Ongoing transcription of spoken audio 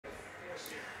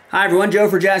Hi everyone, Joe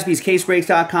for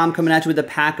JaspysCaseBreaks.com coming at you with a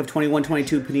pack of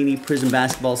 21-22 Panini Prism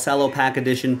Basketball Cello Pack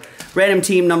Edition. Random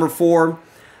team number 4.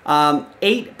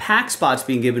 8 pack spots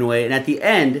being given away, and at the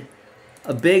end,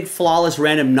 a big flawless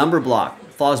random number block,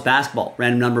 flawless basketball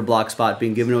random number block spot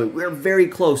being given away. We're very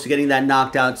close to getting that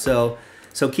knocked out, so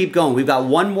keep going. We've got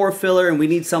one more filler, and we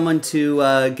need someone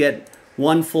to get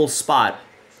one full spot,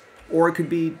 or it could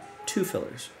be 2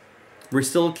 fillers. We're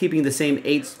still keeping the same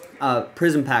 8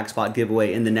 Prism Pack spot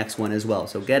giveaway in the next one as well.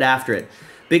 So get after it.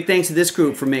 Big thanks to this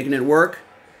group for making it work,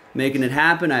 making it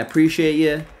happen. I appreciate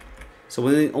you. So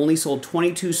we only sold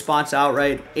 22 spots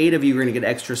outright. 8 of you are going to get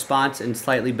extra spots and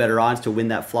slightly better odds to win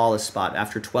that flawless spot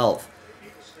after 12.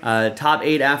 Top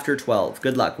 8 after 12.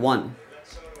 Good luck. 1,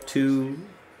 2,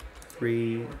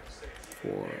 3,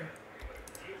 4,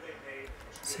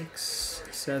 6,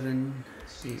 7,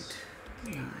 8,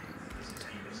 9.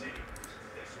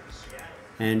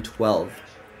 And 12.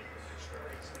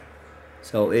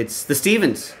 So it's the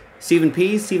Stevens. Stephen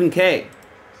P, Stephen K.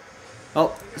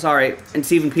 Oh, sorry. And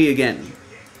Stephen P again.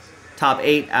 Top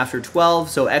 8 after 12.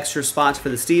 So extra spots for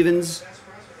the Stevens.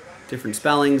 Different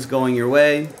spellings going your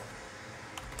way.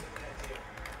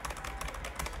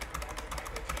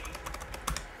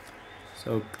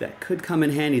 So that could come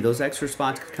in handy. Those extra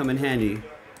spots could come in handy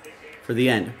for the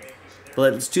end.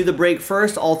 But let's do the break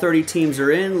first. All 30 teams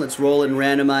are in. Let's roll it and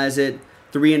randomize it.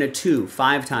 3 and a 2,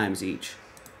 5 times each.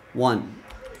 1,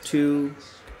 2,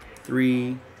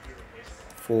 3,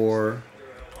 4,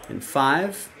 and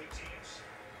 5.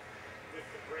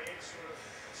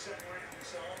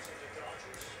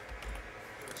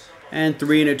 And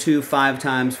 3 and a 2, 5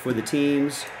 times for the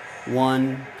teams.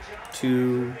 1,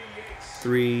 2,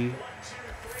 3,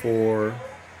 4,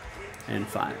 and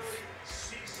 5.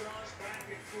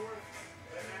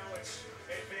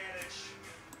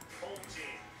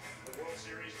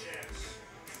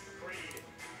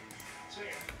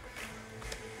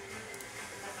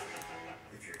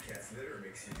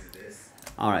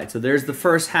 All right, so there's the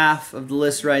first half of the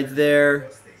list right there.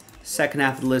 Second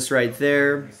half of the list right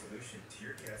there.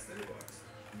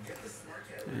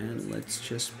 And let's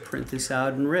just print this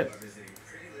out and rip.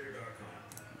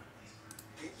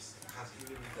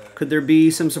 Could there be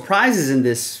some surprises in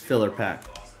this filler pack?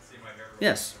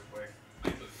 Yes.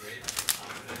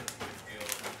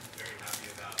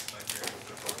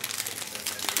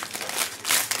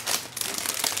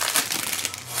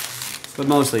 But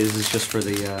mostly this is just for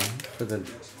the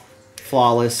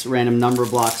flawless random number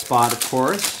block spot, of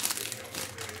course.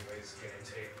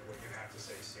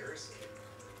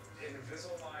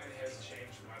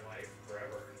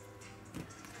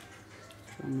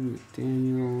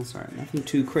 McDaniel, sorry, nothing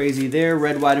too crazy there.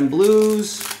 Red, white, and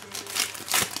blues.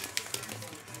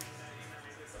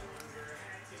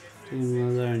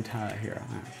 Here.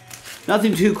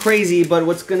 Nothing too crazy, but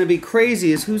what's going to be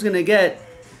crazy is who's going to get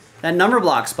that number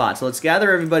block spot. So let's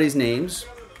gather everybody's names.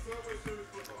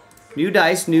 New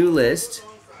dice, new list.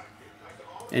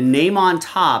 And name on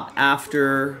top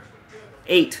after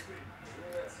 8.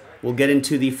 We'll get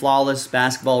into the flawless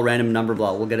basketball random number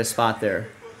block. We'll get a spot there.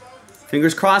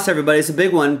 Fingers crossed, everybody. It's a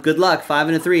big one. Good luck. 5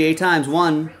 and a 3, 8 times.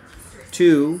 1,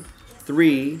 2,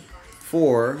 3,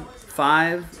 4,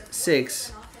 5,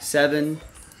 6, 7,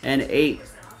 and 8.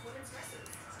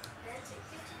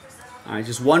 All right,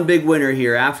 just one big winner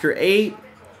here. After 8,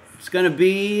 it's going to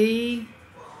be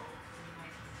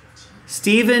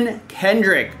Stephen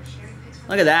Kendrick.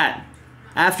 Look at that.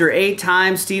 After 8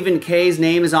 times, Stephen K's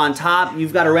name is on top.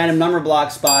 You've got a random number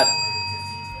block spot.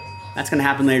 That's going to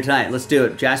happen later tonight. Let's do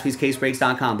it.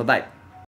 JaspysCaseBreaks.com. Bye-bye.